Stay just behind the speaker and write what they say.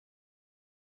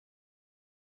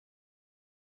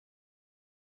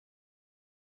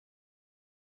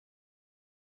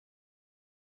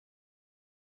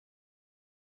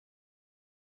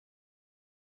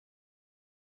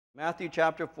Matthew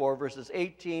chapter 4, verses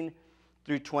 18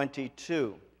 through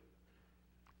 22.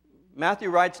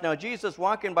 Matthew writes, "Now Jesus,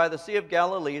 walking by the Sea of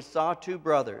Galilee, saw two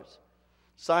brothers,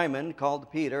 Simon, called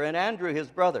Peter, and Andrew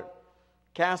his brother,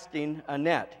 casting a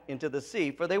net into the sea,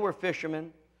 for they were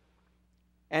fishermen.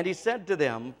 And he said to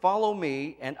them, 'Follow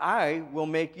me, and I will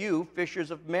make you fishers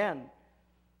of men.'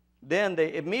 Then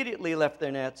they immediately left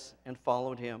their nets and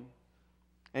followed him.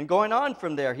 And going on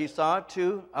from there, he saw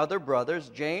two other brothers,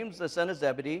 James the son of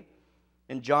Zebedee,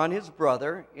 and John his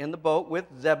brother, in the boat with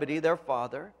Zebedee their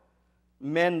father,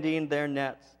 mending their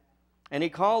nets. And he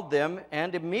called them,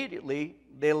 and immediately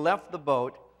they left the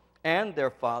boat and their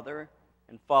father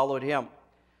and followed him."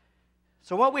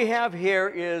 So what we have here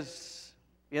is,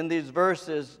 in these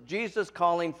verses, Jesus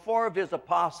calling four of his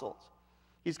apostles.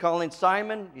 He's calling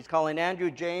Simon, he's calling Andrew,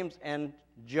 James, and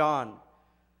John.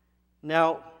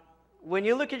 Now, when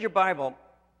you look at your Bible,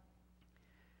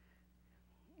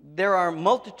 there are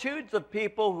multitudes of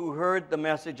people who heard the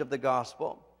message of the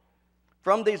gospel.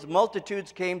 From these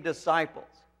multitudes came disciples.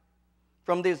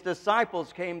 From these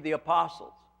disciples came the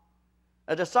apostles.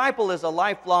 A disciple is a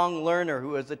lifelong learner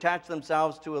who has attached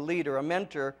themselves to a leader, a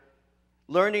mentor,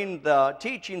 learning the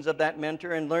teachings of that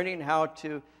mentor and learning how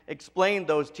to explain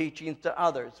those teachings to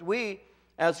others. We,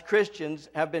 as Christians,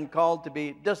 have been called to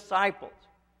be disciples.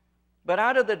 But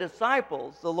out of the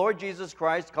disciples, the Lord Jesus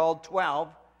Christ called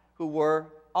 12, who were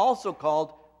also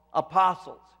called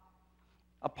apostles.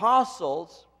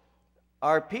 Apostles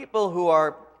are people who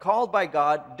are called by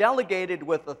God, delegated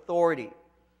with authority,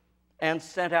 and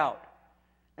sent out.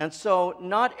 And so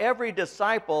not every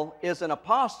disciple is an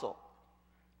apostle,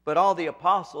 but all the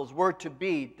apostles were to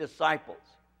be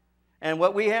disciples. And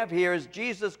what we have here is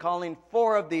Jesus calling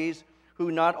four of these who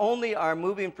not only are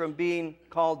moving from being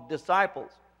called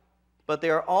disciples, but they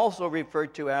are also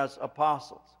referred to as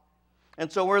apostles.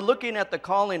 And so we're looking at the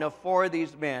calling of four of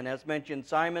these men, as mentioned,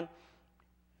 Simon,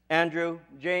 Andrew,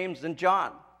 James, and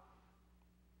John.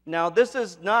 Now, this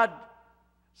is not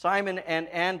Simon and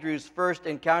Andrew's first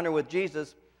encounter with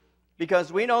Jesus,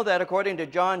 because we know that according to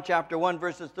John chapter 1,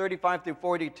 verses 35 through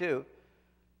 42,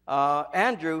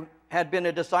 Andrew had been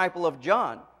a disciple of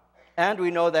John. And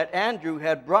we know that Andrew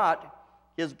had brought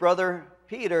his brother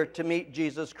Peter to meet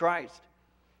Jesus Christ.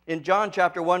 In John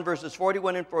chapter 1, verses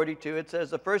 41 and 42, it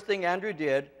says, "The first thing Andrew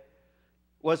did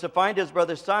was to find his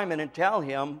brother Simon and tell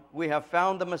him, 'We have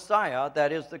found the Messiah,'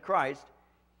 that is the Christ.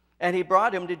 And he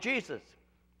brought him to Jesus.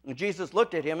 And Jesus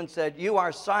looked at him and said, 'You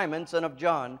are Simon, son of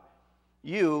John.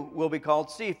 You will be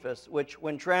called Cephas,' which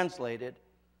when translated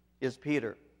is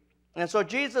Peter." And so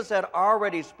Jesus had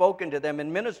already spoken to them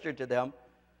and ministered to them,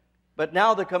 but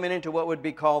now they're coming into what would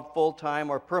be called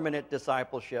full-time or permanent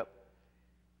discipleship.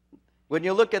 When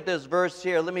you look at this verse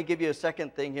here, let me give you a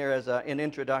second thing here as an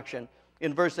introduction.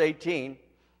 In verse 18,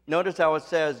 notice how it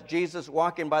says, "Jesus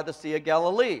walking by the Sea of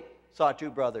Galilee saw two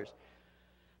brothers."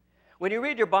 When you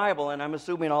read your Bible, and I'm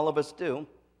assuming all of us do,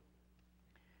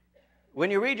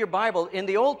 when you read your Bible, in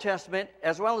the Old Testament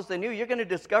as well as the New, you're going to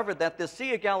discover that the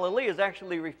Sea of Galilee is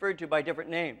actually referred to by different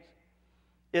names.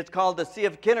 It's called the Sea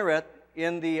of Kinneret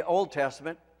in the Old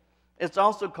Testament. It's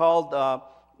also called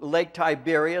Lake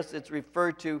Tiberias. It's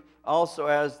referred to also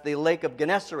as the Lake of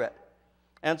Gennesaret.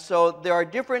 And so there are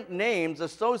different names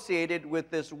associated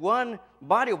with this one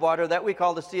body of water that we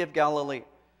call the Sea of Galilee.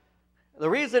 The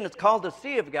reason it's called the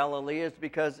Sea of Galilee is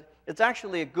because it's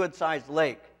actually a good-sized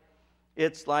lake.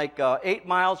 It's like 8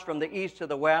 miles from the east to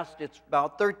the west. It's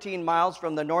about 13 miles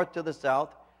from the north to the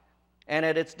south. And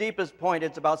at its deepest point,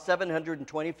 it's about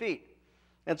 720 feet.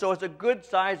 And so it's a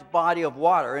good-sized body of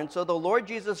water. And so the Lord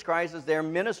Jesus Christ is there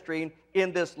ministering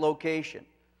in this location.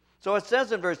 So it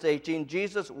says in verse 18,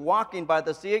 "Jesus, walking by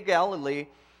the Sea of Galilee,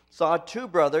 saw two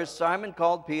brothers, Simon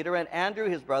called Peter, and Andrew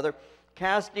his brother,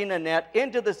 casting a net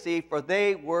into the sea, for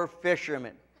they were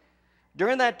fishermen."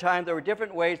 During that time, there were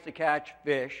different ways to catch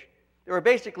fish. There were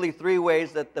basically three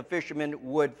ways that the fishermen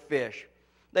would fish.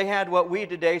 They had what we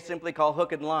today simply call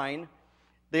hook and line.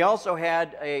 They also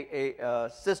had a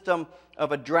system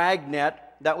of a drag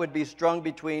net that would be strung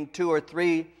between 2 or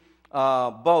 3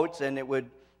 boats, and it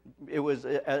was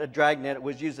a drag net. It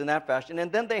was used in that fashion.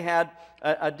 And then they had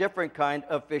a different kind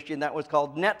of fishing that was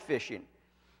called net fishing.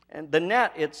 And the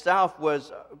net itself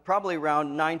was probably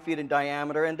around 9 feet in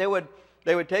diameter, and they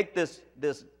would take this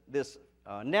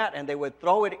net and they would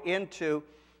throw it into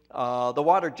the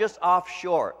water just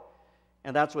offshore.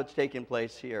 And that's what's taking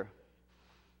place here.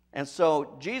 And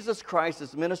so Jesus Christ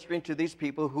is ministering to these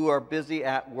people who are busy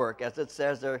at work. As it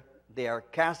says, they are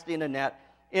casting a net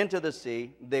into the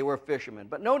sea. They were fishermen.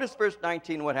 But notice verse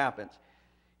 19 what happens.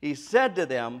 He said to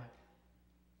them,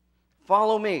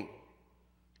 "Follow me,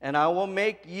 and I will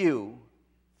make you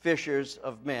fishers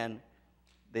of men.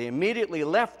 They immediately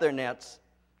left their nets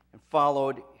and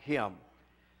followed him.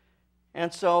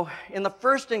 And so, in the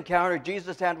first encounter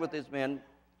Jesus had with his men,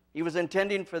 he was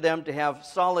intending for them to have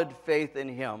solid faith in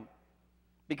him,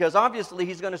 because obviously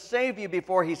he's going to save you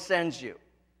before he sends you.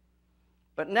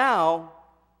 But now,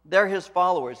 they're his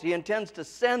followers. He intends to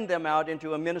send them out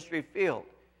into a ministry field.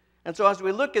 And so as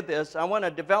we look at this, I want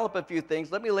to develop a few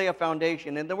things. Let me lay a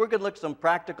foundation, and then we're going to look at some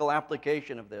practical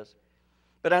application of this.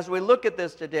 But as we look at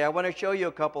this today, I want to show you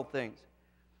a couple things.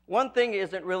 One thing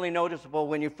isn't really noticeable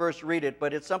when you first read it,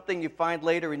 but it's something you find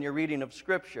later in your reading of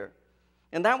Scripture.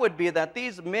 And that would be that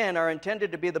these men are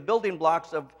intended to be the building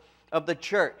blocks of the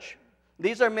church.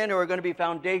 These are men who are going to be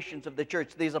foundations of the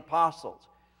church, these apostles.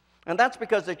 And that's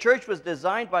because the church was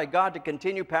designed by God to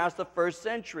continue past the first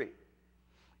century.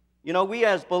 You know, we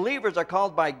as believers are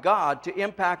called by God to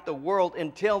impact the world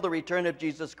until the return of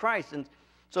Jesus Christ. And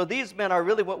so these men are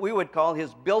really what we would call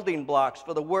his building blocks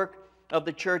for the work of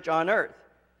the church on earth.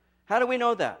 How do we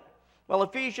know that? Well,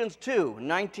 Ephesians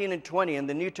 2:19 and 20 in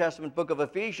the New Testament book of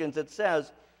Ephesians, it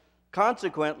says,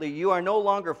 "Consequently, you are no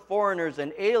longer foreigners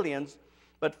and aliens,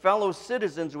 but fellow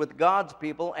citizens with God's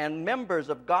people and members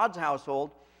of God's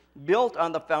household, built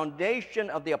on the foundation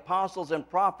of the apostles and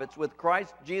prophets, with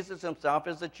Christ Jesus himself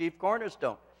as the chief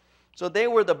cornerstone." So they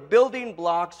were the building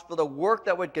blocks for the work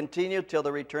that would continue till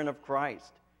the return of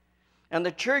Christ. And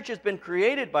the church has been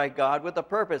created by God with a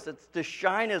purpose. It's to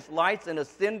shine as lights in a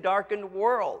sin-darkened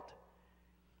world.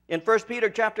 In 1 Peter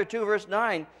chapter 2, verse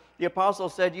 9, the apostle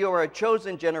said, "You are a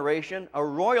chosen generation, a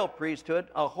royal priesthood,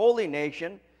 a holy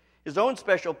nation, his own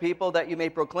special people, that you may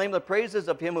proclaim the praises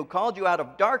of him who called you out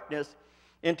of darkness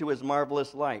into his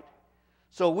marvelous light."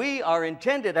 So we are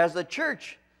intended as a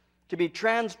church to be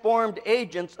transformed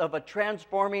agents of a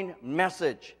transforming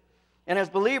message. And as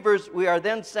believers, we are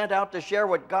then sent out to share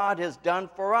what God has done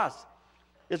for us.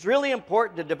 It's really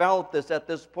important to develop this at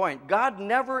this point. God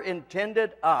never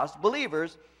intended us,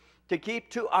 believers, to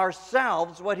keep to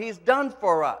ourselves what he's done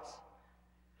for us.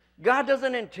 God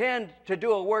doesn't intend to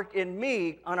do a work in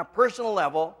me on a personal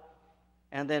level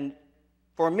and then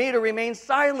for me to remain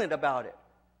silent about it.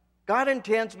 God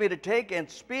intends me to take and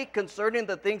speak concerning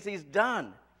the things he's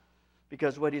done,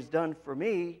 because what he's done for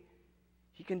me,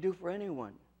 he can do for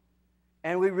anyone.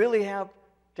 And we really have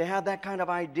to have that kind of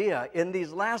idea. In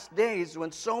these last days,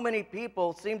 when so many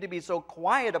people seem to be so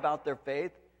quiet about their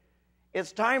faith,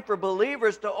 it's time for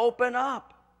believers to open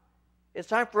up. It's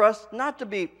time for us not to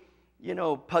be,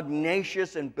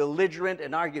 pugnacious and belligerent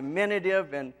and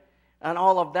argumentative and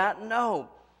all of that. No.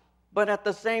 But at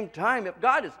the same time, if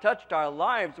God has touched our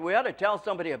lives, we ought to tell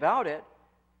somebody about it.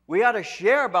 We ought to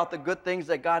share about the good things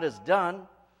that God has done.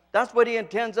 That's what he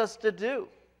intends us to do.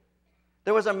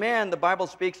 There was a man, the Bible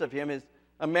speaks of him as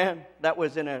a man that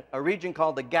was in a region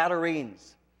called the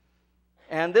Gadarenes.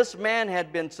 And this man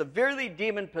had been severely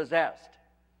demon-possessed.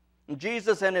 And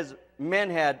Jesus and his men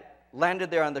had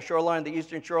landed there on the shoreline, the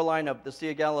eastern shoreline of the Sea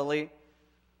of Galilee.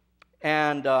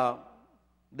 And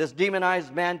this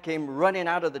demonized man came running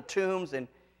out of the tombs, and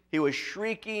he was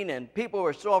shrieking, and people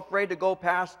were so afraid to go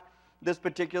past this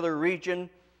particular region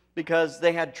because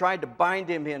they had tried to bind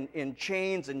him in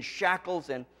chains and shackles,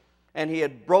 and he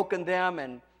had broken them,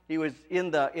 and he was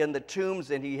in the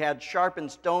tombs, and he had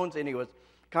sharpened stones, and he was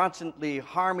constantly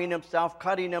harming himself,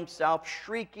 cutting himself,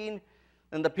 shrieking,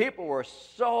 and the people were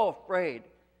so afraid.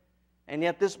 And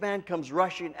yet this man comes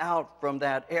rushing out from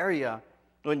that area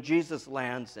when Jesus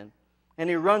lands, and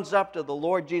he runs up to the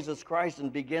Lord Jesus Christ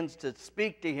and begins to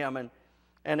speak to him,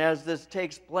 and as this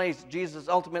takes place, Jesus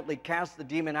ultimately casts the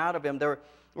demon out of him.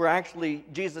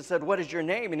 Jesus said, "What is your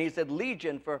name?" And he said,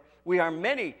 "Legion, for we are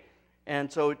many."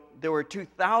 And so there were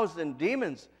 2,000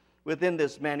 demons within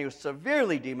this man. He was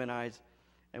severely demonized.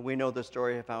 And we know the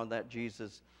story of how that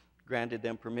Jesus granted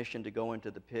them permission to go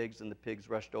into the pigs, and the pigs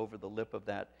rushed over the lip of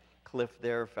that cliff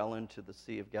there, fell into the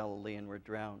Sea of Galilee, and were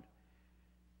drowned.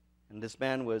 And this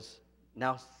man was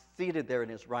now seated there in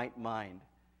his right mind.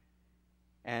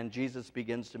 And Jesus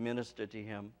begins to minister to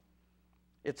him.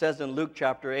 It says in Luke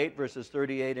chapter 8, verses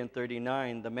 38 and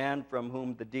 39, the man from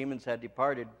whom the demons had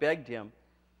departed begged him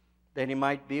that he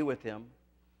might be with him.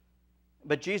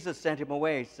 But Jesus sent him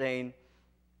away, saying,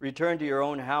 "Return to your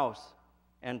own house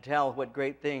and tell what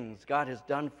great things God has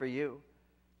done for you."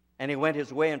 And he went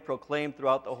his way and proclaimed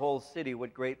throughout the whole city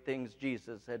what great things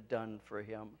Jesus had done for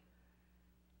him.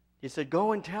 He said,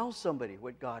 go and tell somebody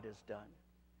what God has done.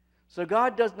 So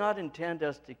God does not intend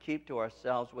us to keep to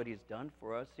ourselves what he's done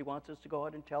for us. He wants us to go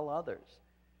out and tell others.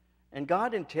 And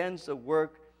God intends the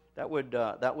work that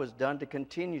was done to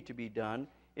continue to be done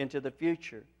into the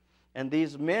future. And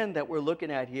these men that we're looking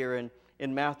at here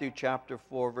in Matthew chapter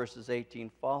 4, verses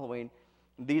 18 following.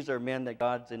 These are men that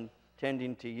God's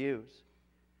intending to use.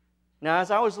 Now,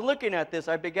 as I was looking at this,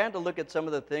 I began to look at some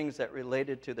of the things that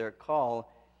related to their call,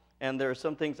 and there are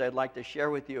some things I'd like to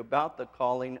share with you about the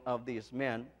calling of these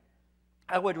men.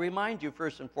 I would remind you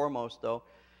first and foremost, though,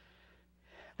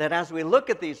 that as we look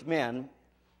at these men,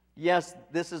 yes,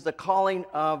 this is the calling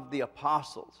of the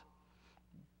apostles,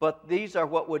 but these are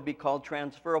what would be called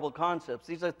transferable concepts.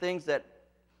 These are things that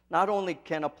not only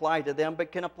can apply to them,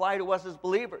 but can apply to us as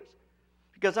believers.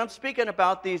 Because I'm speaking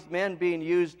about these men being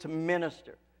used to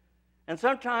minister. And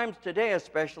sometimes today,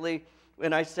 especially,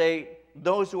 when I say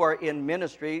those who are in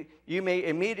ministry, you may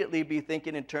immediately be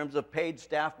thinking in terms of paid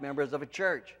staff members of a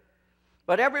church.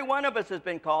 But every one of us has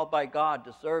been called by God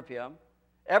to serve Him.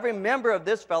 Every member of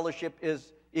this fellowship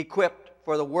is equipped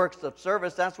for the works of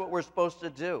service. That's what we're supposed to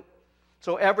do.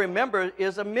 So every member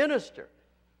is a minister.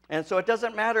 And so it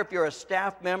doesn't matter if you're a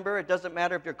staff member. It doesn't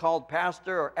matter if you're called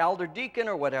pastor or elder deacon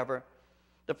or whatever.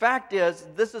 The fact is,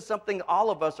 this is something all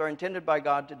of us are intended by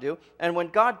God to do. And when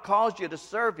God calls you to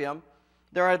serve Him,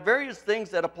 there are various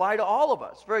things that apply to all of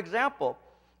us. For example,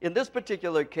 in this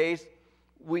particular case,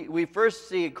 we first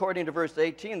see, according to verse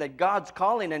 18, that God's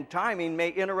calling and timing may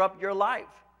interrupt your life.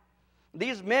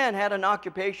 These men had an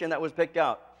occupation that was picked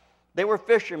out. They were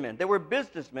fishermen. They were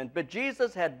businessmen. But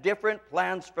Jesus had different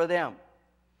plans for them.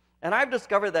 And I've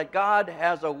discovered that God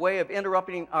has a way of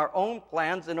interrupting our own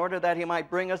plans in order that He might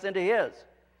bring us into His.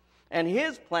 And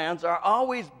His plans are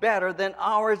always better than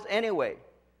ours anyway.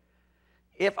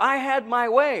 If I had my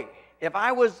way, if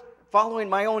I was following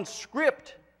my own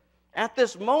script, at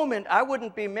this moment, I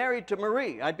wouldn't be married to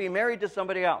Marie. I'd be married to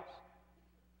somebody else.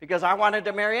 Because I wanted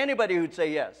to marry anybody who'd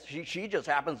say yes. She just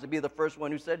happens to be the first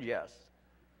one who said yes.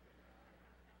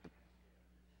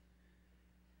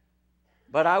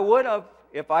 But I would have,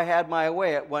 if I had my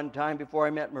way at one time before I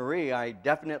met Marie, I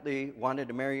definitely wanted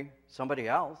to marry somebody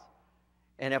else.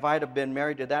 And if I'd have been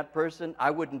married to that person,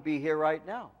 I wouldn't be here right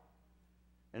now.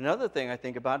 Another thing I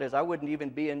think about is I wouldn't even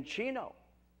be in Chino.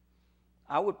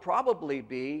 I would probably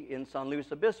be in San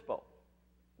Luis Obispo,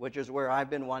 which is where I've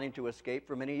been wanting to escape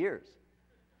for many years,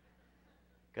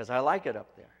 because I like it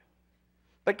up there.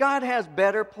 But God has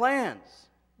better plans.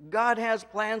 God has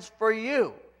plans for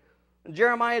you.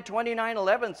 Jeremiah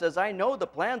 29:11 says, I know the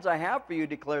plans I have for you,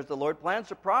 declares the Lord, plans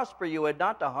to prosper you and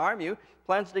not to harm you,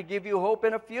 plans to give you hope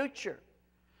in a future.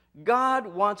 God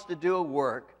wants to do a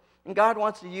work, and God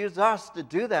wants to use us to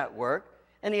do that work,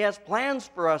 and He has plans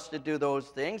for us to do those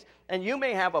things. And you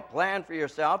may have a plan for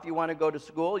yourself. You want to go to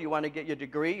school, you want to get your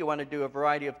degree, you want to do a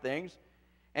variety of things,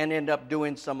 and end up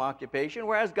doing some occupation,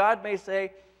 whereas God may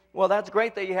say, well, that's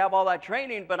great that you have all that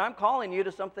training, but I'm calling you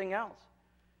to something else.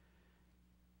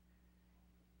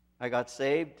 I got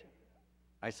saved.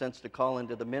 I sensed a call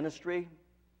into the ministry.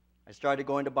 I started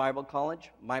going to Bible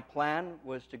college. My plan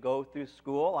was to go through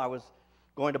school. I was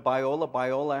going to Biola.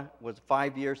 Biola was a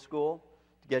 5-year school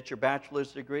to get your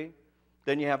bachelor's degree.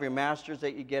 Then you have your master's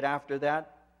that you get after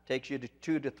that. Takes you to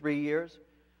 2 to 3 years.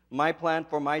 My plan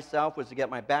for myself was to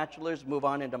get my bachelor's, move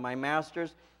on into my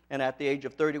master's, and at the age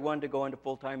of 31 to go into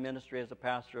full-time ministry as a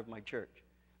pastor of my church.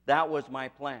 That was my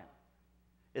plan.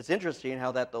 It's interesting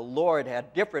how that the Lord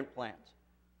had different plans,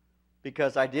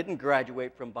 because I didn't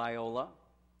graduate from Biola.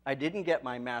 I didn't get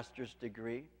my master's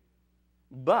degree,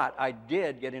 but I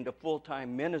did get into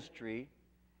full-time ministry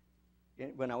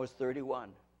when I was 31,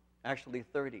 actually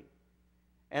 30.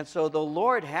 And so the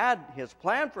Lord had His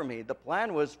plan for me. The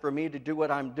plan was for me to do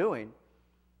what I'm doing,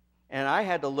 and I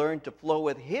had to learn to flow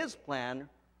with His plan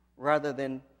rather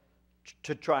than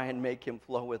to try and make Him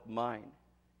flow with mine.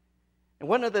 And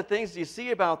one of the things you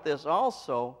see about this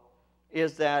also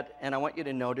is that, and I want you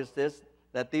to notice this,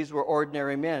 that these were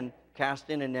ordinary men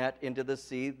casting a net into the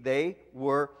sea. They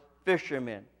were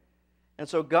fishermen. And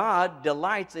so God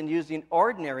delights in using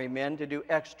ordinary men to do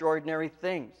extraordinary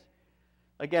things.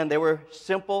 Again, they were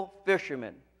simple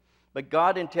fishermen, but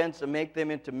God intends to make them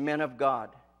into men of God.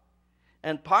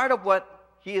 And part of what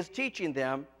He is teaching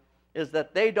them is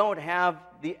that they don't have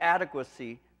the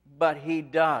adequacy, but He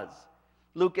does.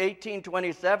 Luke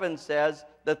 18:27 says,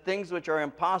 the things which are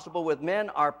impossible with men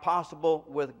are possible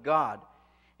with God.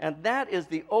 And that is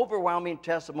the overwhelming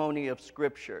testimony of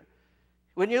Scripture.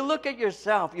 When you look at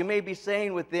yourself, you may be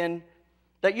saying within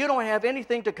that you don't have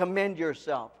anything to commend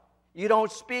yourself. You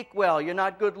don't speak well. You're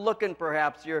not good looking,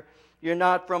 perhaps. You're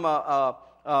not from a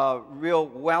real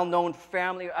well-known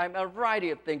family. A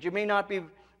variety of things. You may not be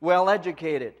well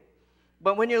educated.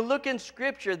 But when you look in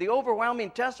Scripture, the overwhelming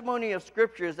testimony of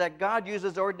Scripture is that God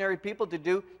uses ordinary people to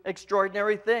do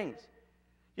extraordinary things.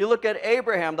 You look at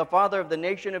Abraham, the father of the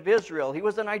nation of Israel. He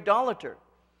was an idolater.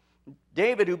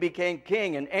 David, who became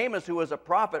king, and Amos, who was a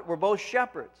prophet, were both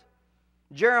shepherds.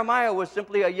 Jeremiah was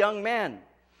simply a young man.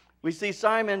 We see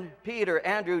Simon, Peter,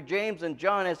 Andrew, James, and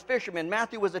John as fishermen.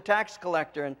 Matthew was a tax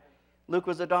collector, and Luke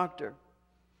was a doctor.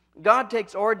 God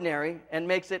takes ordinary and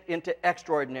makes it into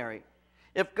extraordinary.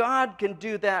 If God can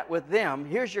do that with them,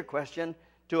 here's your question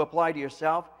to apply to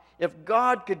yourself. If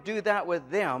God could do that with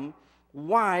them,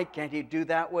 why can't He do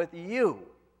that with you?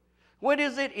 What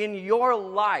is it in your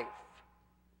life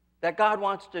that God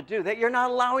wants to do that you're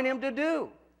not allowing Him to do?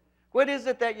 What is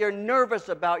it that you're nervous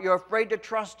about, you're afraid to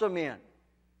trust Him in?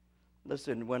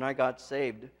 Listen, when I got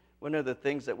saved, one of the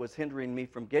things that was hindering me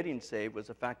from getting saved was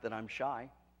the fact that I'm shy.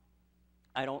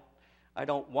 I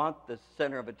don't want the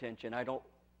center of attention. I don't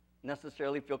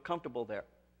necessarily feel comfortable there.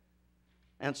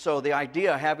 And so the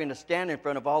idea of having to stand in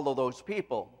front of all of those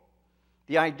people,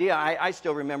 the idea, I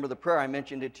still remember the prayer. I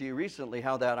mentioned it to you recently,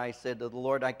 how that I said to the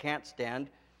Lord, I can't stand,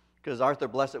 because Arthur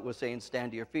Blessed was saying,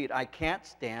 stand to your feet. I can't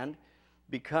stand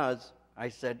because, I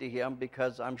said to him,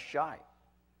 because I'm shy.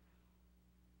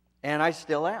 And I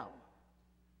still am.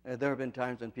 There have been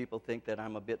times when people think that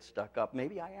I'm a bit stuck up.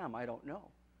 Maybe I am, I don't know.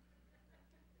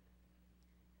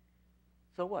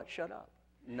 So what? Shut up.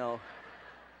 No.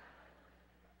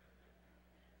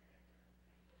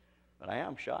 But I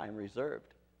am shy. I'm reserved.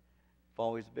 I've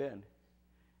always been.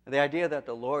 And the idea that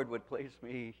the Lord would place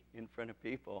me in front of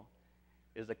people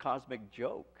is a cosmic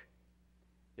joke.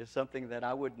 Is something that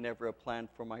I would never have planned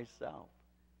for myself.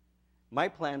 My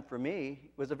plan for me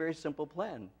was a very simple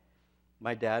plan.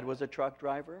 My dad was a truck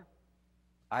driver.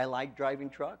 I like driving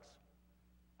trucks.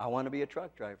 I want to be a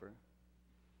truck driver.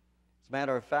 As a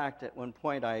matter of fact, at one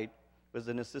point I was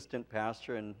an assistant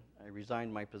pastor and I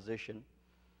resigned my position.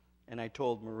 And I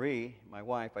told Marie, my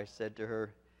wife, I said to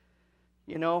her,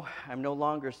 you know, I'm no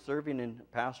longer serving in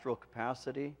pastoral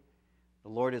capacity. The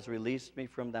Lord has released me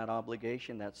from that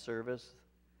obligation, that service.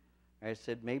 I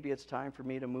said, maybe it's time for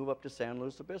me to move up to San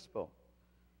Luis Obispo.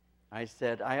 I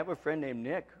said, I have a friend named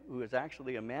Nick who is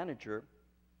actually a manager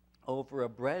over a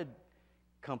bread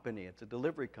company. It's a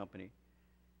delivery company.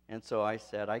 And so I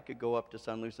said I could go up to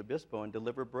San Luis Obispo and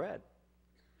deliver bread.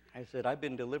 I said, I've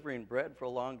been delivering bread for a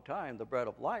long time, the bread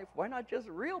of life. Why not just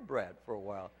real bread for a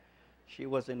while? She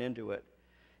wasn't into it.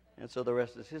 And so the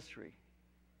rest is history.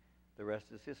 The rest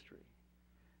is history.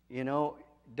 You know,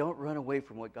 don't run away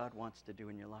from what God wants to do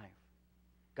in your life.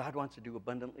 God wants to do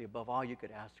abundantly above all you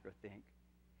could ask or think.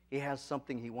 He has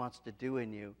something He wants to do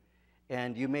in you.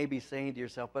 And you may be saying to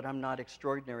yourself, but I'm not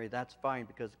extraordinary. That's fine,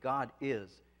 because God is.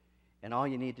 And all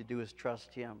you need to do is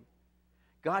trust Him.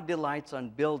 God delights on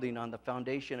building on the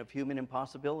foundation of human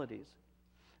impossibilities.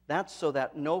 That's so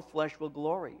that no flesh will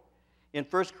glory. In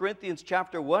 1 Corinthians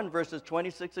chapter 1, verses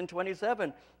 26 and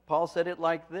 27, Paul said it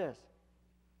like this.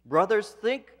 Brothers,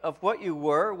 think of what you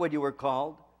were when you were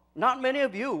called. Not many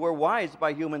of you were wise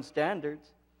by human standards.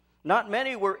 Not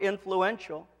many were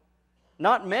influential.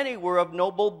 Not many were of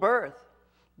noble birth.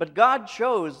 But God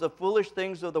chose the foolish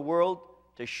things of the world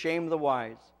to shame the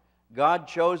wise. God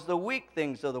chose the weak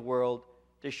things of the world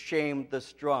to shame the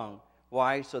strong.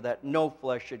 Why? So that no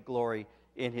flesh should glory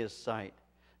in His sight.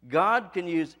 God can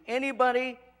use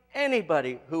anybody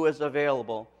who is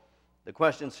available. The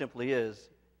question simply is,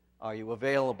 are you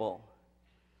available?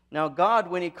 Now, God,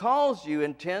 when He calls you,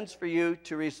 intends for you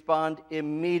to respond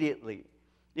immediately.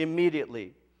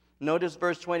 Immediately. Notice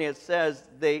verse 20, it says,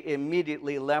 they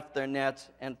immediately left their nets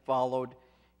and followed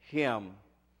Him.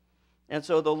 And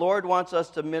so the Lord wants us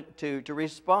to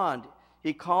respond.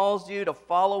 He calls you to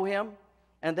follow Him,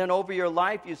 and then over your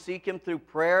life you seek Him through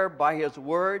prayer, by His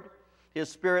Word. His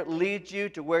Spirit leads you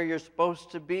to where you're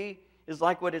supposed to be. It's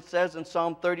like what it says in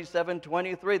Psalm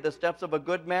 37:23, the steps of a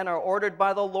good man are ordered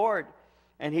by the Lord,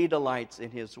 and He delights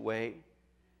in His way.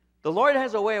 The Lord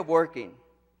has a way of working.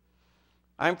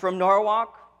 I'm from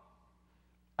Norwalk.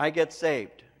 I get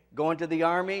saved. Go into the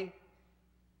Army.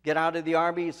 Get out of the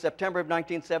Army. September of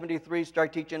 1973,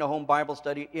 start teaching a home Bible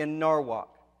study in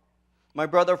Norwalk. My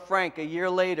brother Frank, a year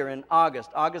later in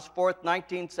August 4th,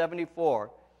 1974,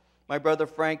 my brother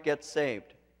Frank gets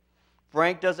saved.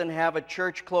 Frank doesn't have a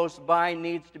church close by,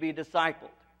 needs to be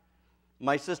discipled.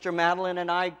 My sister Madeline and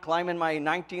I climb in my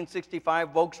 1965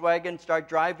 Volkswagen, start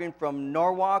driving from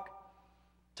Norwalk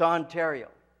to Ontario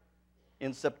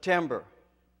in September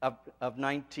of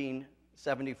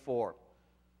 1974.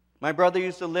 My brother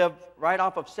used to live right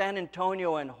off of San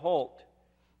Antonio and Holt,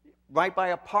 right by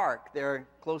a park there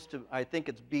close to, I think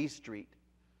it's B Street.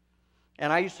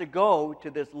 And I used to go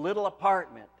to this little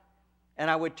apartment,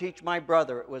 and I would teach my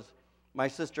brother. It was my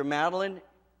sister Madeline,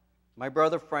 my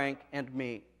brother Frank, and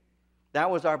me.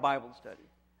 That was our Bible study.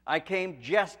 I came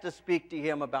just to speak to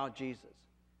him about Jesus.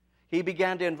 he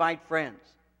began to invite friends.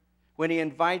 When he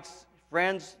invites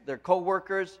friends, their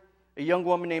co-workers, a young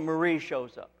woman named Marie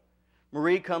shows up.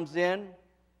 Marie comes in.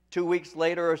 2 weeks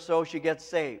later or so, she gets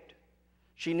saved.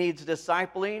 She needs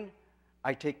discipling.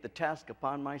 I take the task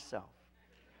upon myself.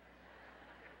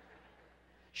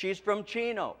 She's from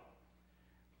Chino.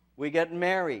 We get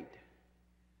married.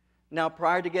 Now,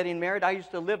 prior to getting married, I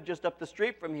used to live just up the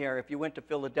street from here. If you went to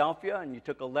Philadelphia and you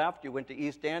took a left, you went to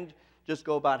East End, just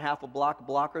go about half a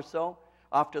block or so.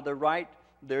 Off to the right,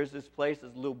 there's this place,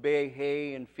 this little bay,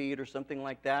 hay and feed or something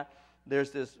like that.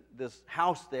 There's this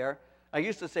house there. I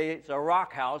used to say it's a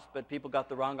rock house, but people got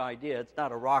the wrong idea. It's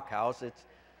not a rock house. It's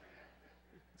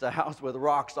a house with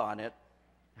rocks on it.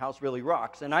 The house really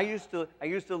rocks. And I used to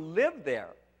live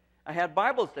there. I had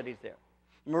Bible studies there.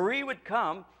 Marie would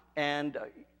come and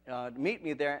meet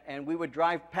me there, and we would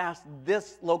drive past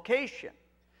this location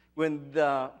when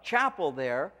the chapel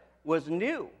there was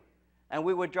new. And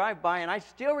we would drive by, and I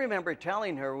still remember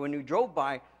telling her when we drove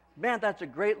by, man, that's a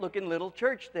great-looking little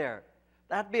church there.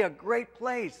 That'd be a great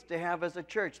place to have as a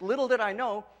church. Little did I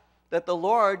know that the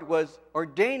Lord was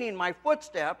ordaining my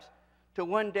footsteps to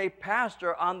one day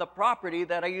pastor on the property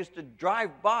that I used to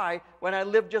drive by when I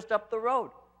lived just up the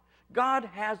road. God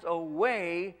has a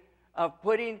way of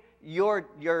putting your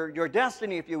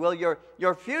destiny, if you will,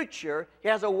 your future. He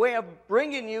has a way of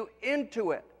bringing you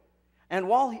into it. And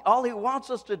all he wants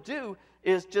us to do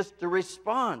is just to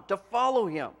respond, to follow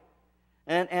him.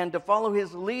 And to follow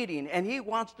his leading. And he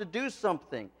wants to do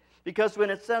something. Because when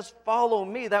it says follow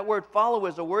me, that word follow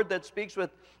is a word that speaks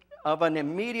of an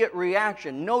immediate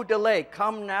reaction. No delay.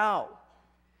 Come now.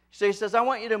 So he says, I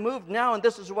want you to move now, and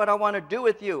this is what I want to do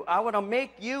with you. I want to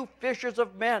make you fishers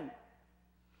of men.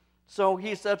 So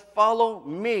he said, follow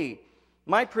me.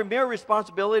 My premier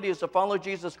responsibility is to follow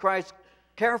Jesus Christ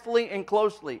carefully and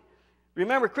closely.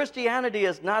 Remember, Christianity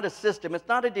is not a system. It's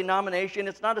not a denomination.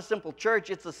 It's not a simple church.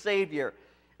 It's a Savior.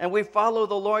 And we follow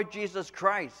the Lord Jesus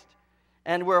Christ.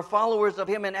 And we're followers of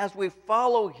him. And as we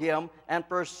follow him and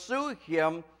pursue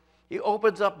him, he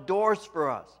opens up doors for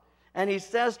us. And he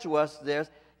says to us this.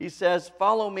 He says,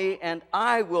 follow me and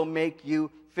I will make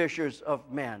you fishers of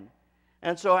men.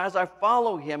 And so as I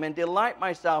follow him and delight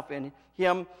myself in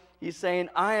him, he's saying,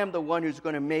 I am the one who's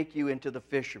going to make you into the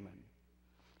fisherman.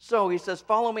 So he says,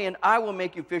 follow me and I will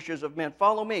make you fishers of men.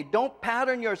 Follow me. Don't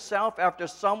pattern yourself after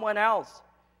someone else.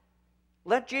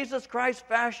 Let Jesus Christ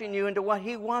fashion you into what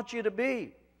he wants you to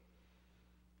be.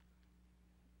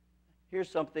 Here's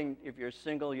something, if you're a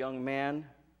single young man,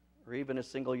 or even a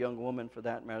single young woman for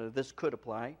that matter, this could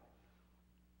apply.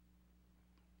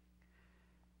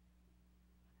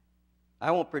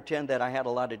 I won't pretend that I had a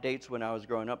lot of dates when I was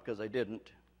growing up, because I didn't.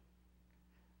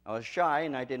 I was shy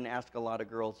and I didn't ask a lot of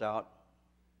girls out.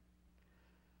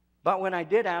 But when I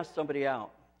did ask somebody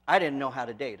out, I didn't know how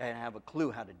to date. I didn't have a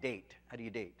clue how to date. How do you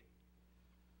date?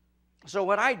 So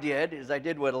what I did is I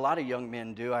did what a lot of young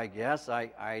men do, I guess.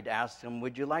 I'd ask them,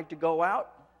 would you like to go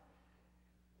out?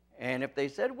 And if they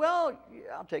said, well,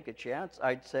 yeah, I'll take a chance,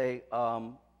 I'd say,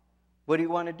 what do you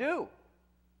want to do?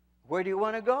 Where do you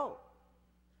want to go?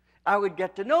 I would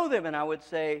get to know them, and I would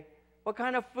say, what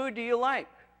kind of food do you like?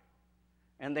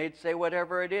 And they'd say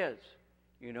whatever it is.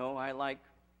 You know, I like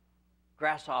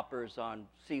grasshoppers on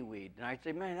seaweed. And I'd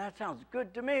say, man, that sounds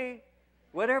good to me.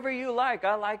 Whatever you like,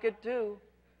 I like it too.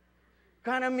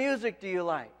 What kind of music do you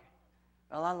like?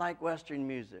 Well, I like Western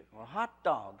music. Well, hot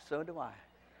dogs, so do I.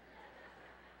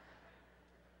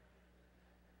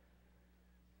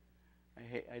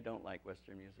 I don't like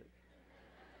Western music.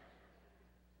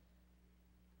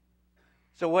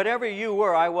 So whatever you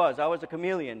were, I was. I was a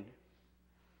chameleon.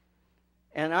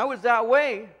 And I was that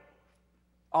way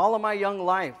all of my young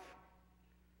life.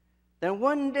 Then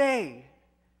one day,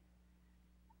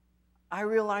 I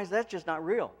realized that's just not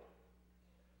real.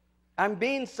 I'm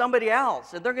being somebody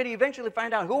else, and they're going to eventually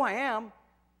find out who I am.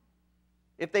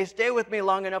 If they stay with me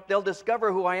long enough, they'll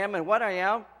discover who I am and what I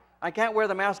am. I can't wear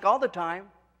the mask all the time.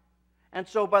 And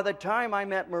so by the time I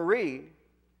met Marie,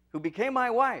 who became my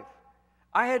wife,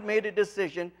 I had made a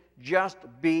decision, just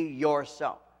be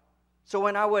yourself. So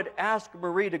when I would ask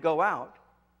Marie to go out,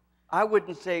 I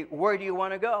wouldn't say, where do you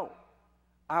want to go?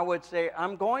 I would say,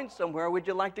 I'm going somewhere. Would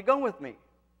you like to go with me?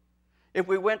 If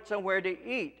we went somewhere to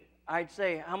eat, I'd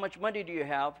say, how much money do you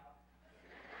have?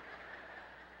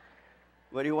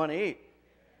 What do you want to eat?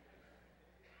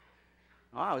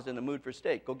 Oh, I was in the mood for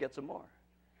steak. Go get some more.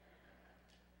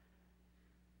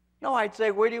 No, I'd say,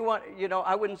 where do you want,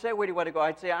 I wouldn't say, where do you want to go?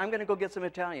 I'd say, I'm going to go get some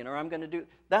Italian, or I'm going to do,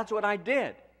 that's what I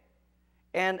did.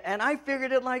 And I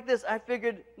figured it like this. I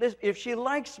figured this, if she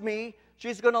likes me,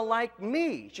 she's going to like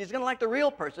me. She's going to like the real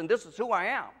person. This is who I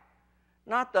am.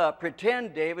 Not the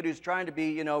pretend David who's trying to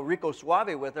be, Rico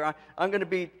Suave with her. I'm going to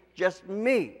be just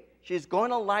me. She's going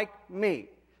to like me.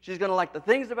 She's going to like the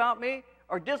things about me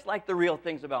or dislike the real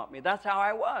things about me. That's how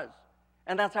I was.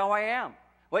 And that's how I am.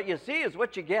 What you see is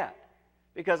what you get.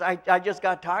 Because I just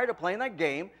got tired of playing that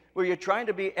game where you're trying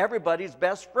to be everybody's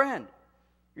best friend.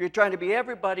 You're trying to be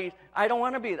everybody's. I don't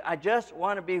want to be. I just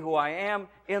want to be who I am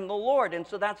in the Lord. And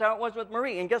so that's how it was with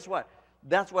Marie. And guess what?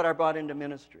 That's what I brought into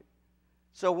ministry.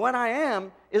 So what I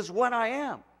am is what I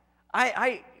am.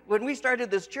 When we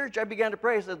started this church, I began to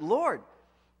pray. I said, Lord,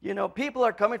 people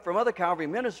are coming from other Calvary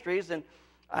ministries, and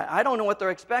I don't know what they're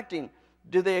expecting.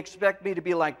 Do they expect me to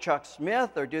be like Chuck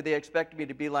Smith, or do they expect me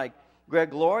to be like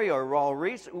Greg Laurie or Raul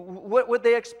Reese? What would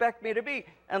they expect me to be?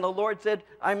 And the Lord said,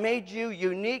 I made you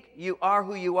unique. You are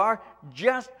who you are.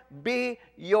 Just be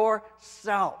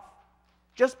yourself.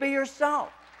 Just be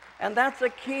yourself. And that's a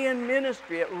key in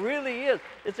ministry. It really is.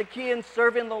 It's a key in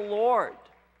serving the Lord.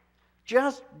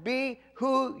 Just be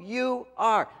who you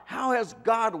are. How has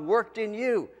God worked in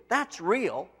you? That's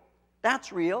real.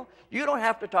 That's real. You don't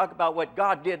have to talk about what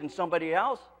God did in somebody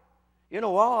else.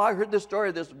 I heard this story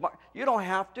of this. You don't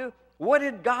have to. What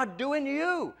did God do in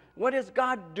you? What is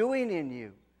God doing in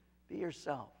you? Be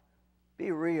yourself.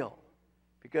 Be real.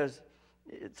 Because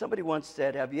somebody once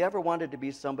said, have you ever wanted to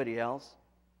be somebody else?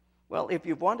 Well, if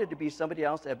you've wanted to be somebody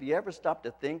else, have you ever stopped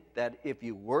to think that if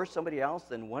you were somebody else,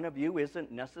 then one of you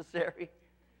isn't necessary?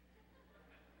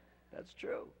 That's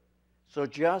true. So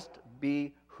just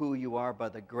be who you are by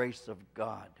the grace of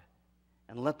God,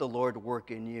 and let the Lord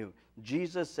work in you.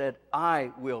 Jesus said,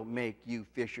 I will make you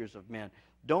fishers of men.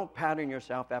 Don't pattern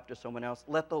yourself after someone else.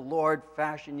 Let the Lord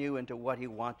fashion you into what He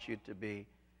wants you to be.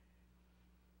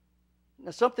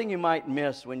 Now, something you might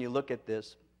miss when you look at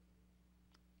this,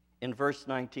 in verse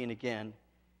 19 again,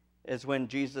 is when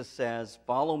Jesus says,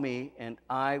 follow me and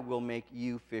I will make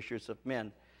you fishers of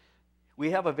men.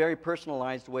 We have a very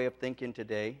personalized way of thinking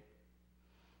today.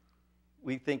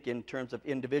 We think in terms of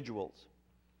individuals.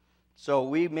 So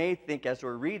we may think as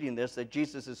we're reading this that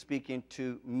Jesus is speaking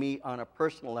to me on a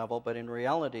personal level, but in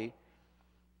reality,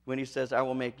 when He says, I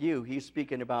will make you, He's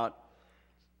speaking about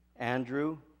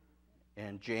Andrew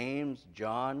and James,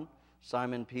 John,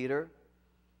 Simon Peter.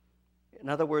 In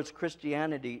other words,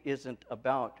 Christianity isn't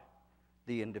about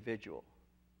the individual.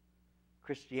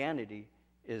 Christianity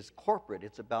is corporate.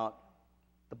 It's about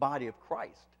the body of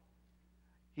Christ.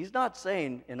 He's not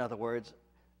saying, in other words,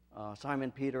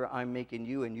 Simon Peter, I'm making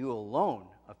you and you alone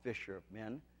a fisher of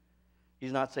men.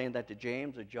 He's not saying that to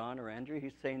James or John or Andrew.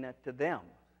 He's saying that to them.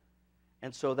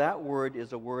 And so that word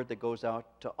is a word that goes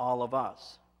out to all of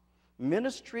us.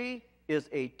 Ministry is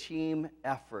a team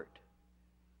effort.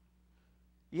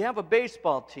 You have a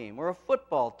baseball team or a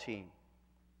football team,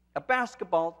 a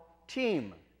basketball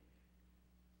team.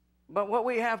 But what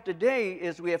we have today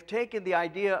is we have taken the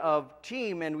idea of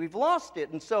team and we've lost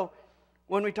it. And so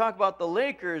when we talk about the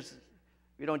Lakers,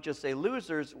 we don't just say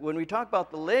losers. When we talk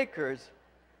about the Lakers,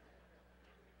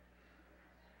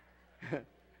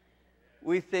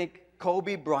 we think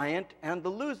Kobe Bryant and the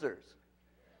losers.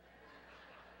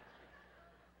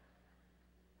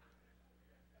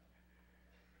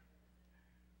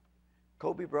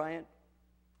 Kobe Bryant,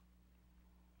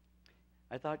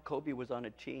 I thought Kobe was on a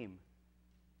team.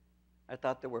 I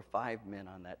thought there were 5 men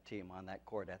on that team, on that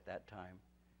court at that time.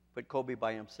 Put Kobe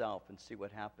by himself and see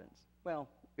what happens. Well,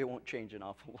 it won't change an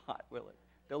awful lot, will it?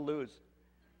 They'll lose.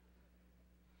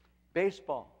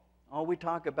 Baseball. Oh, we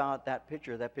talk about that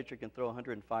pitcher. That pitcher can throw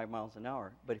 105 miles an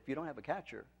hour. But if you don't have a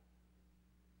catcher,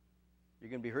 you're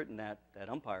going to be hurting that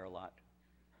umpire a lot.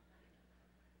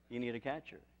 You need a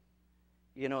catcher.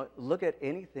 Look at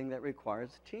anything that requires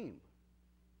a team.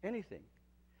 Anything.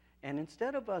 And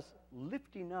instead of us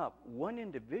lifting up one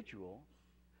individual,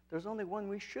 there's only one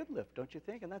we should lift, don't you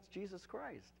think? And that's Jesus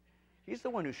Christ. He's the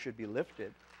one who should be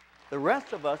lifted. The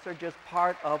rest of us are just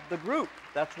part of the group.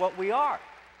 That's what we are.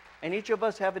 And each of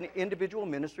us have an individual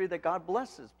ministry that God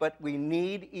blesses. But we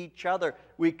need each other.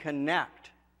 We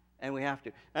connect. And we have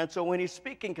to. And so when He's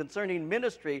speaking concerning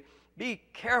ministry, be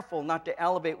careful not to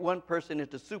elevate one person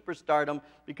into superstardom,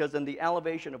 because then the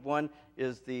elevation of one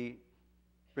is the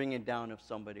bringing down of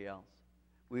somebody else.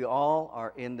 We all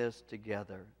are in this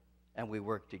together, and we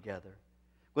work together.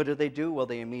 What do? Well,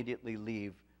 they immediately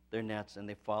leave their nets and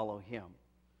they follow Him.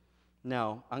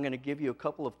 Now, I'm going to give you a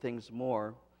couple of things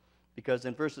more, because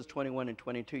in verses 21 and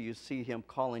 22, you see Him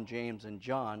calling James and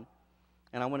John,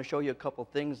 and I want to show you a couple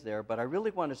things there, but I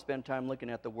really want to spend time looking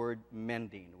at the word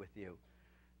mending with you.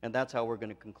 And that's how we're going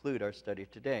to conclude our study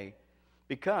today.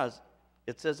 Because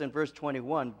it says in verse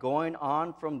 21, going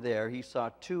on from there, he saw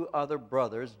two other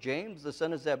brothers, James the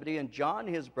son of Zebedee and John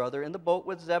his brother, in the boat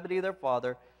with Zebedee their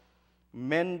father,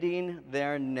 mending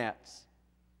their nets.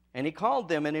 And he called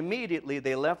them, and immediately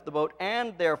they left the boat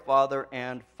and their father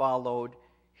and followed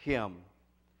him.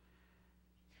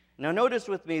 Now notice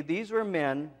with me, these were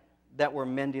men that were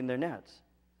mending their nets.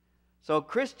 So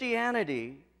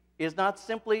Christianity is not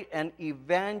simply an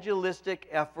evangelistic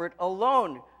effort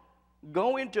alone.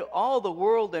 Go into all the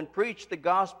world and preach the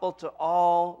gospel to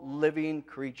all living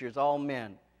creatures, all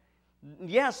men.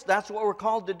 Yes, that's what we're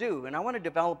called to do, and I want to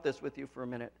develop this with you for a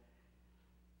minute.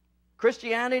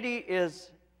 Christianity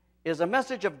is a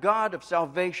message of God, of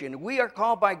salvation. We are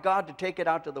called by God to take it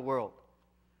out to the world.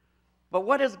 But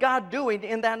what is God doing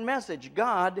in that message?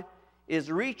 God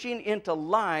is reaching into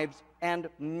lives and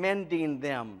mending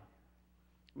them.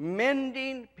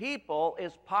 Mending people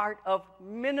is part of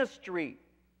ministry.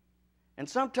 And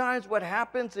sometimes what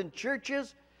happens in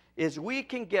churches is we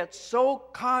can get so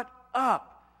caught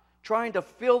up trying to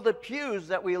fill the pews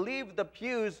that we leave the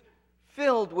pews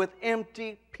filled with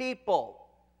empty people.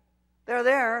 They're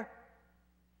there.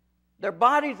 Their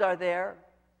bodies are there.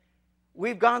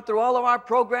 We've gone through all of our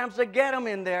programs to get them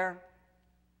in there,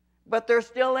 but they're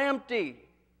still empty.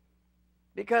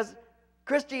 Because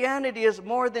Christianity is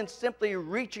more than simply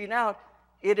reaching out.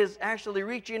 It is actually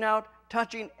reaching out,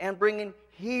 touching, and bringing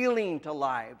healing to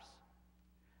lives.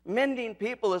 Mending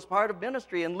people is part of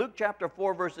ministry. In Luke chapter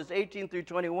 4, verses 18 through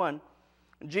 21,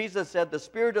 Jesus said, "The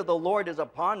Spirit of the Lord is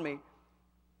upon me,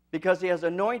 because he has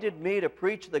anointed me to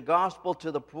preach the gospel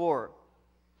to the poor.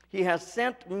 He has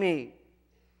sent me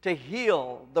to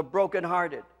heal the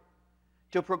brokenhearted,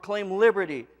 to proclaim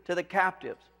liberty to the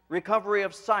captives, recovery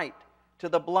of sight to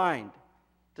the blind,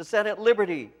 to set at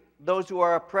liberty those who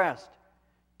are oppressed,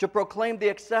 to proclaim the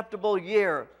acceptable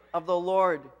year of the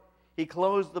Lord." He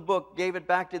closed the book, gave it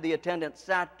back to the attendant,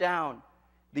 sat down.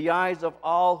 The eyes of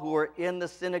all who were in the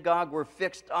synagogue were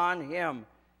fixed on him.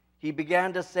 He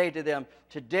began to say to them,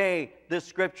 "Today this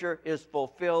scripture is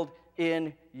fulfilled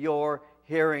in your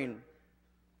hearing."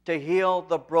 To heal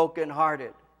the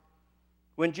brokenhearted.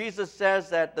 When Jesus says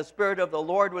that the Spirit of the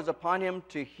Lord was upon him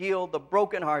to heal the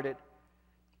brokenhearted,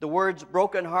 the words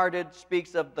brokenhearted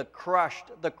speaks of the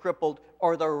crushed, the crippled,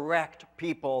 or the wrecked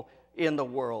people in the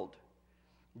world.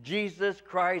 Jesus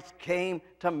Christ came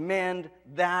to mend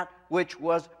that which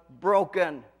was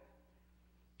broken.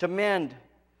 To mend.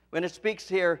 When it speaks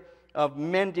here of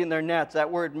mending their nets,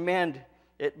 that word mend,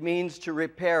 it means to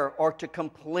repair or to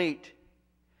complete.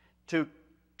 To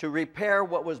repair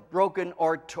what was broken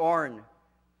or torn.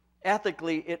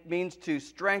 Ethically, it means to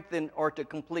strengthen or to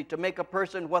complete, to make a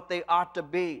person what they ought to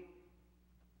be.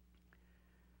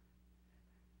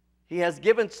 He has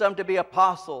given some to be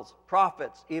apostles,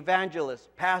 prophets, evangelists,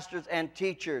 pastors, and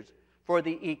teachers for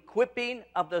the equipping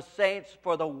of the saints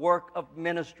for the work of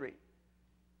ministry.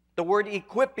 The word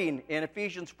equipping in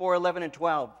Ephesians 4:11 and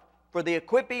 12, for the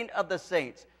equipping of the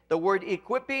saints. The word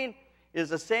equipping is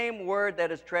the same word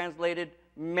that is translated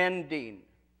mending.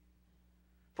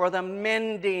 For the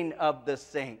mending of the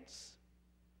saints.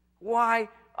 Why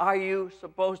are you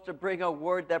supposed to bring a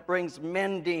word that brings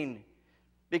mending?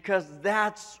 Because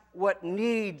that's what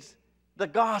needs the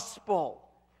gospel.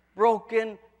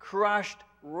 Broken, crushed,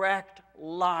 wrecked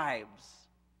lives.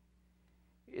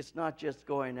 It's not just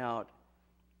going out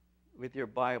with your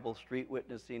Bible street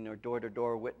witnessing or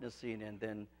door-to-door witnessing and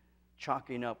then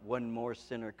chalking up one more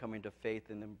sinner coming to faith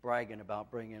and then bragging about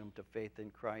bringing them to faith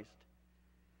in Christ.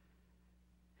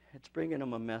 It's bringing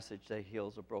them a message that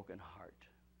heals a broken heart.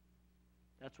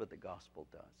 That's what the gospel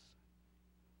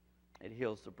does. It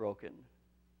heals the broken.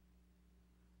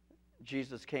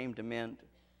 Jesus came to mend.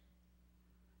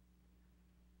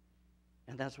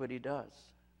 And that's what he does.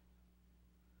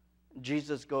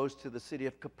 Jesus goes to the city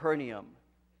of Capernaum.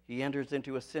 He enters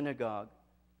into a synagogue.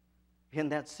 In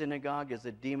that synagogue is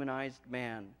a demonized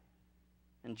man,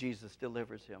 and Jesus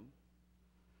delivers him.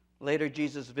 Later,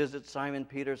 Jesus visits Simon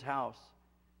Peter's house.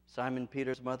 Simon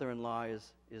Peter's mother-in-law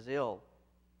is ill.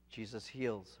 Jesus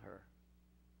heals her.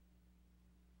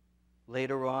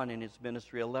 Later on in his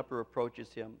ministry, a leper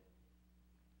approaches him.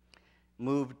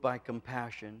 Moved by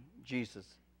compassion, Jesus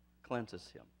cleanses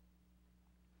him.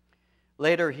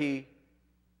 Later, he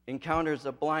encounters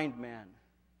a blind man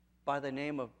by the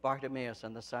name of Bartimaeus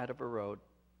on the side of a road.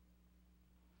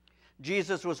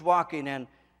 Jesus was walking, and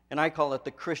I call it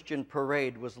the Christian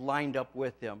parade, was lined up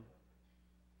with him.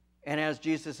 And as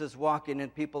Jesus is walking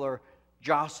and people are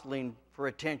jostling for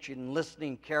attention and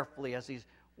listening carefully as he's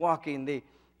walking,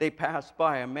 they pass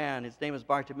by a man. His name is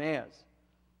Bartimaeus.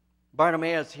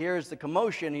 Bartimaeus hears the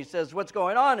commotion. He says, "What's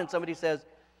going on?" And somebody says,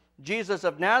 Jesus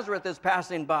of Nazareth is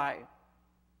passing by.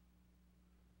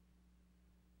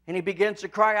 And he begins to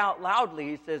cry out loudly.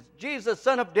 He says, Jesus,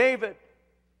 Son of David,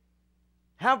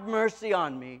 have mercy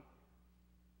on me.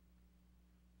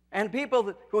 And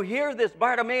people who hear this,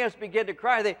 Bartimaeus, begin to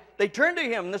cry. They turn to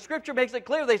him. The scripture makes it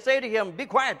clear. They say to him, be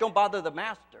quiet, don't bother the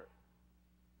master.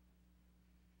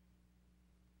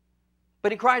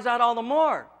 But he cries out all the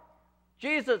more,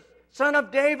 Jesus, Son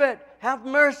of David, have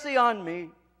mercy on me.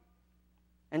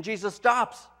 And Jesus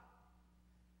stops.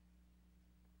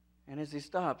 And as he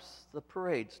stops, the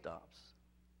parade stops.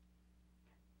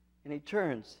 And he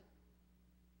turns,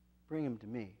 bring him to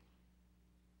me.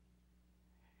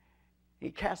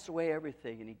 He casts away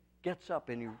everything, and he gets up,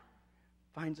 and he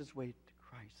finds his way to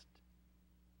Christ.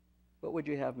 What would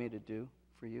you have me to do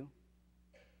for you?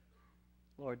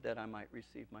 Lord, that I might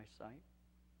receive my sight.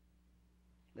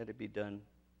 Let it be done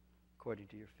according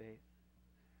to your faith.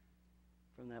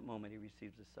 From that moment, he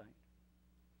receives his sight.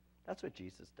 That's what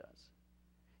Jesus does.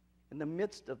 In the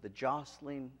midst of the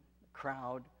jostling, the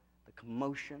crowd, the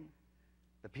commotion,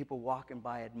 the people walking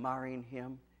by admiring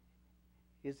him,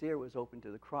 his ear was open to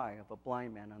the cry of a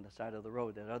blind man on the side of the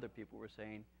road that other people were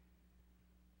saying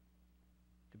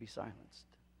to be silenced.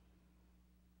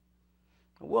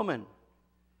 A woman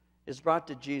is brought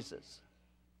to Jesus.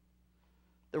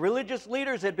 The religious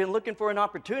leaders had been looking for an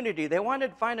opportunity. They wanted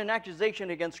to find an accusation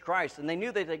against Christ, and they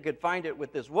knew that they could find it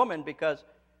with this woman because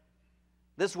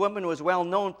this woman was well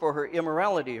known for her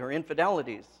immorality, her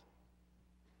infidelities.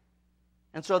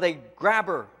 And so they grab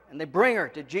her and they bring her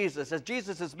to Jesus as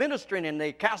Jesus is ministering, and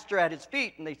they cast her at his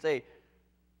feet and they say,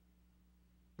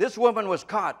 this woman was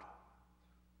caught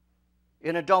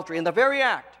in adultery, in the very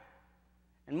act.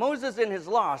 And Moses in his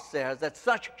law says that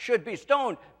such should be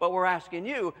stoned, but we're asking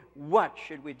you, what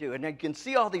should we do? And you can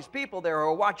see all these people there who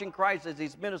are watching Christ as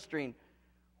he's ministering.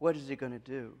 What is he going to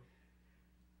do?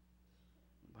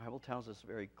 The Bible tells us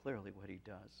very clearly what he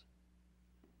does.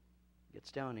 He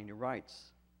gets down and he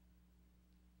writes.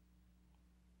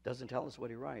 Doesn't tell us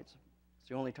what he writes. It's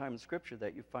the only time in Scripture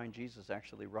that you find Jesus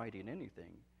actually writing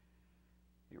anything.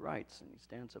 He writes and he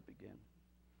stands up again.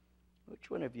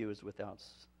 Which one of you is without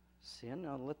sin?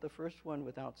 Now let the first one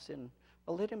without sin,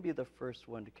 well, let him be the first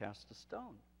one to cast a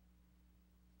stone.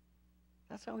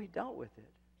 That's how he dealt with it.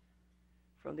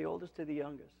 From the oldest to the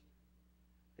youngest.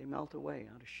 They melt away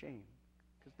out of shame.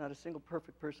 Because not a single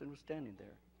perfect person was standing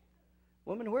there.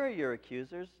 Woman, where are your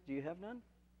accusers? Do you have none?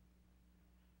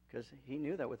 Because he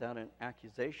knew that without an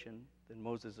accusation, then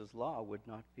Moses' law would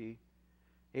not be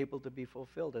able to be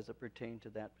fulfilled as it pertained to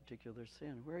that particular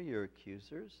sin. Where are your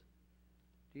accusers?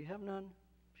 Do you have none?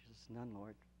 She says, none,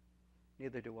 Lord.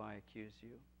 Neither do I accuse you.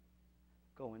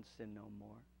 Go and sin no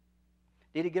more.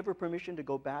 Did he give her permission to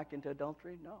go back into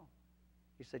adultery? No.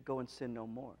 He said, go and sin no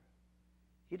more.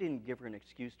 He didn't give her an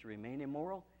excuse to remain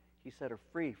immoral. He set her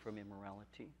free from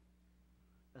immorality.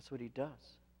 That's what he does.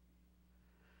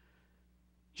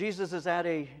 Jesus is at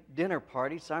a dinner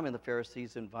party. Simon the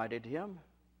Pharisees invited him.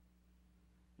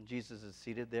 And Jesus is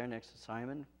seated there next to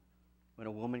Simon. When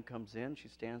a woman comes in, she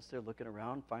stands there looking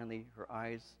around. Finally, her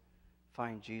eyes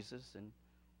find Jesus, and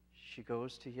she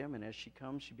goes to him. And as she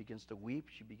comes, she begins to weep.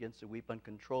 She begins to weep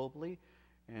uncontrollably.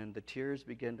 And the tears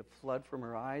begin to flood from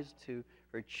her eyes to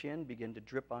her chin, begin to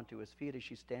drip onto his feet as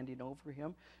she's standing over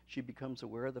him. She becomes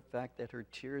aware of the fact that her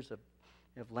tears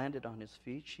have landed on his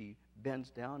feet. She bends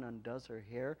down, undoes her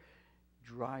hair,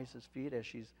 dries his feet. As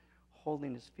she's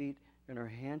holding his feet in her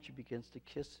hand, she begins to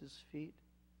kiss his feet.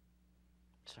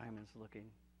 Simon's looking.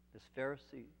 This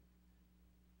Pharisee,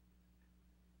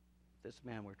 this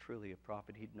man were truly a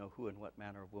prophet. He'd know who and what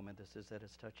manner of woman this is that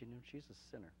is touching him. She's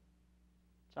a sinner.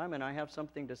 Simon, I have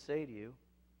something to say to you.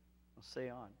 Well, say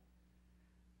on.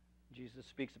 Jesus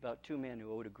speaks about two men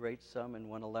who owed a great sum and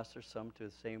one a lesser sum to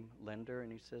the same lender.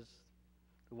 And he says,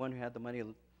 the one who had the money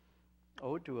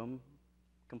owed to him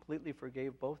completely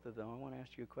forgave both of them. I want to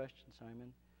ask you a question,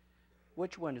 Simon.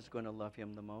 Which one is going to love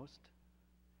him the most?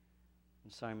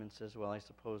 And Simon says, well, I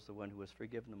suppose the one who was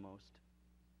forgiven the most.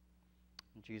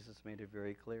 And Jesus made it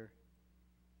very clear.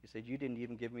 He said, you didn't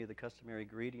even give me the customary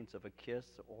greetings of a kiss,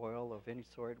 oil of any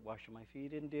sort, washing my feet. You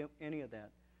didn't do any of that.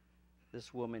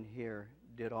 This woman here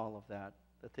did all of that.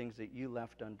 The things that you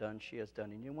left undone, she has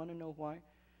done. And you want to know why?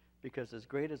 Because as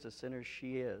great as a sinner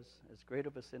she is, as great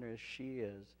of a sinner as she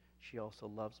is, she also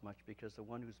loves much, because the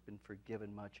one who's been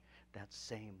forgiven much, that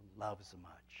same loves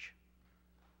much.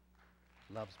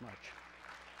 Loves much.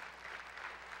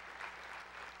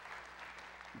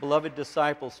 Beloved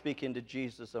disciple speaking to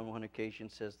Jesus on one occasion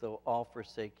says, though all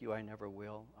forsake you, I never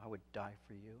will. I would die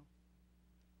for you.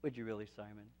 Would you really,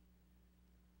 Simon?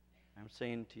 I'm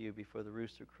saying to you, before the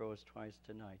rooster crows twice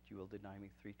tonight, you will deny me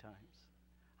 3 times.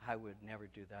 I would never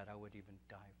do that. I would even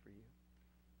die for you.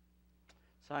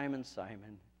 Simon,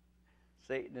 Simon,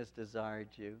 Satan has desired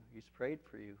you. He's prayed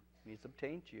for you. He's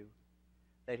obtained you,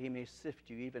 that he may sift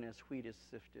you even as wheat is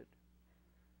sifted.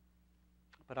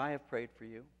 But I have prayed for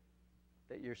you,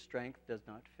 that your strength does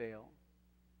not fail.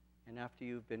 And after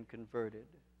you've been converted,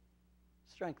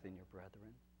 strengthen your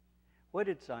brethren. What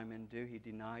did Simon do? He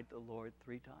denied the Lord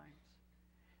 3 times.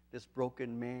 This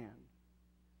broken man.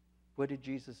 What did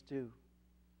Jesus do?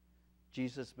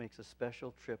 Jesus makes a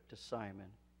special trip to Simon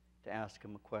to ask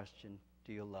him a question.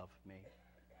 Do you love me?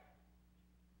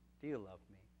 Do you love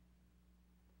me?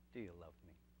 Do you love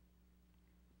me?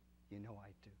 You know I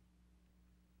do.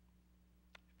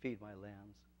 Feed my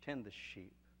lambs. Tend the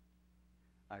sheep.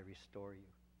 I restore you.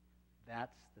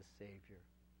 That's the Savior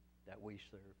that we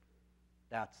serve.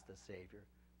 That's the Savior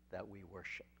that we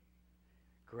worship.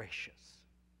 Gracious,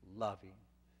 loving,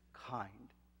 kind,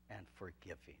 and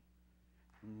forgiving.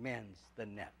 Mends the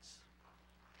nets.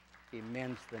 He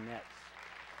mends the nets.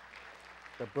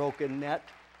 The broken net,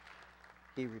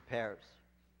 he repairs.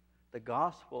 The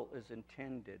gospel is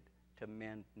intended to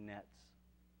mend nets.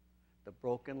 The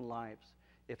broken lives.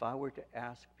 If I were to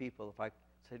ask people, if I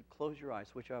said, close your eyes,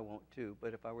 which I won't do,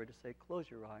 but if I were to say, close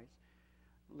your eyes,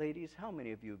 ladies, how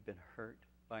many of you have been hurt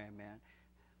by a man?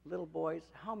 Little boys,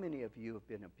 how many of you have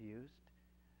been abused?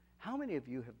 How many of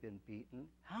you have been beaten?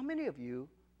 How many of you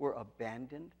were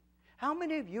abandoned? How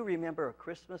many of you remember a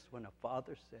Christmas when a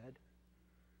father said,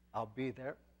 I'll be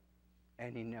there,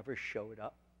 and he never showed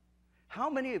up? How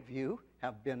many of you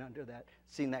have been under that,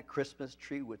 seen that Christmas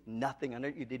tree with nothing under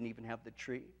it? You didn't even have the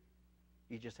tree.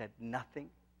 You just had nothing.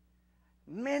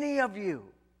 Many of you.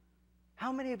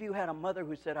 How many of you had a mother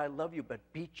who said, I love you, but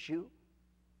beat you?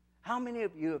 How many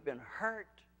of you have been hurt,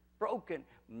 broken,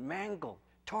 mangled,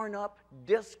 torn up,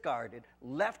 discarded,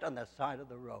 left on the side of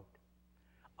the road?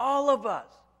 All of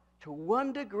us, to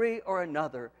one degree or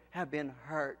another, have been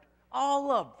hurt.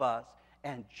 All of us.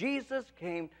 And Jesus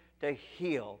came to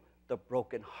heal the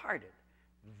brokenhearted.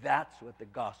 That's what the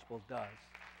gospel does.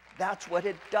 That's what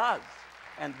it does.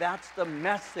 And that's the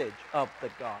message of the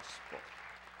gospel.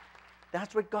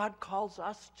 That's what God calls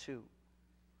us to.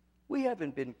 We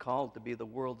haven't been called to be the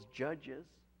world's judges.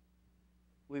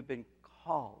 We've been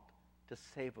called to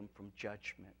save them from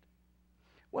judgment.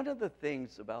 One of the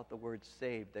things about the word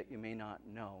saved that you may not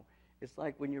know, it's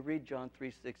like when you read John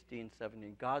 3:16,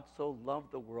 17, God so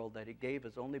loved the world that he gave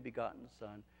his only begotten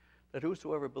Son, that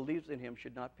whosoever believes in him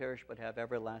should not perish but have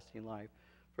everlasting life.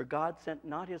 For God sent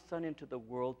not his Son into the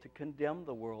world to condemn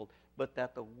the world, but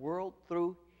that the world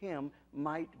through him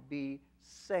might be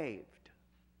saved.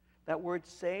 That word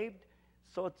saved,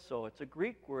 sozo, it's a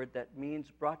Greek word that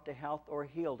means brought to health or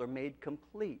healed or made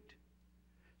complete.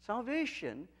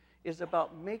 Salvation is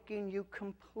about making you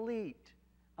complete,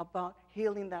 about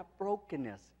healing that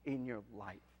brokenness in your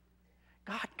life.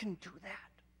 God can do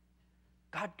that.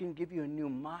 God can give you a new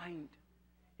mind.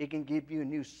 He can give you a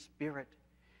new spirit.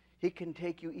 He can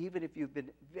take you, even if you've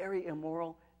been very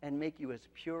immoral, and make you as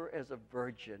pure as a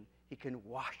virgin. He can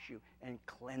wash you and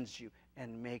cleanse you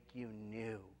and make you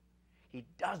new. He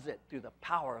does it through the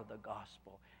power of the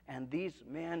gospel. And these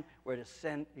men were to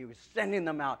send, he was sending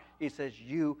them out. He says,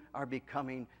 you are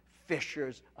becoming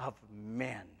fishers of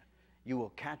men. You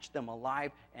will catch them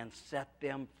alive and set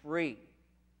them free.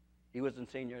 He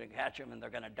wasn't saying you're going to catch them and they're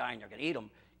going to die and you're going to eat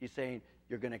them. He's saying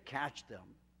you're going to catch them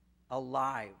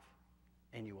alive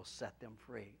and you will set them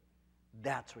free.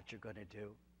 That's what you're going to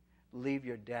do. Leave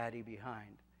your daddy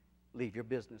behind. Leave your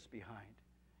business behind.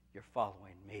 You're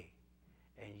following me.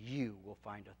 And you will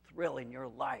find a thrill in your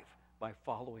life by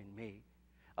following me.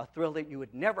 A thrill that you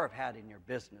would never have had in your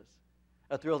business.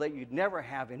 A thrill that you'd never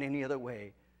have in any other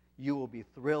way. You will be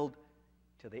thrilled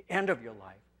to the end of your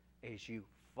life as you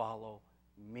follow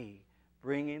me,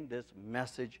 bringing this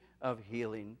message of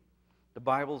healing. The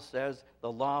Bible says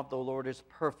the law of the Lord is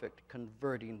perfect,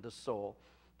 converting the soul.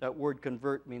 That word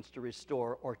convert means to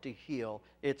restore or to heal.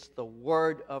 It's the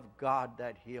word of God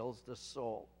that heals the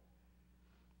soul.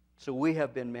 So we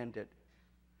have been mended.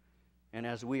 And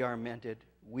as we are mended,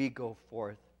 we go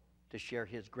forth to share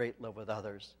his great love with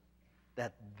others,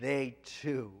 that they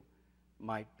too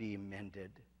might be mended.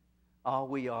 All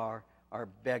we are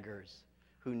beggars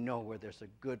who know where there's a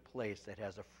good place that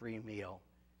has a free meal,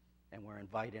 and we're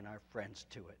inviting our friends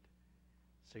to it.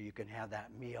 So you can have that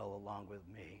meal along with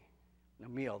me, a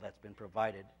meal that's been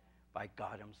provided by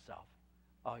God himself.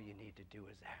 All you need to do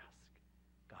is ask,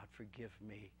 God, forgive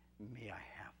me. May I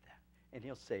have that? And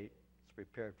he'll say, it's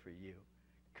prepared for you.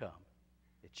 Come,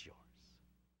 it's yours.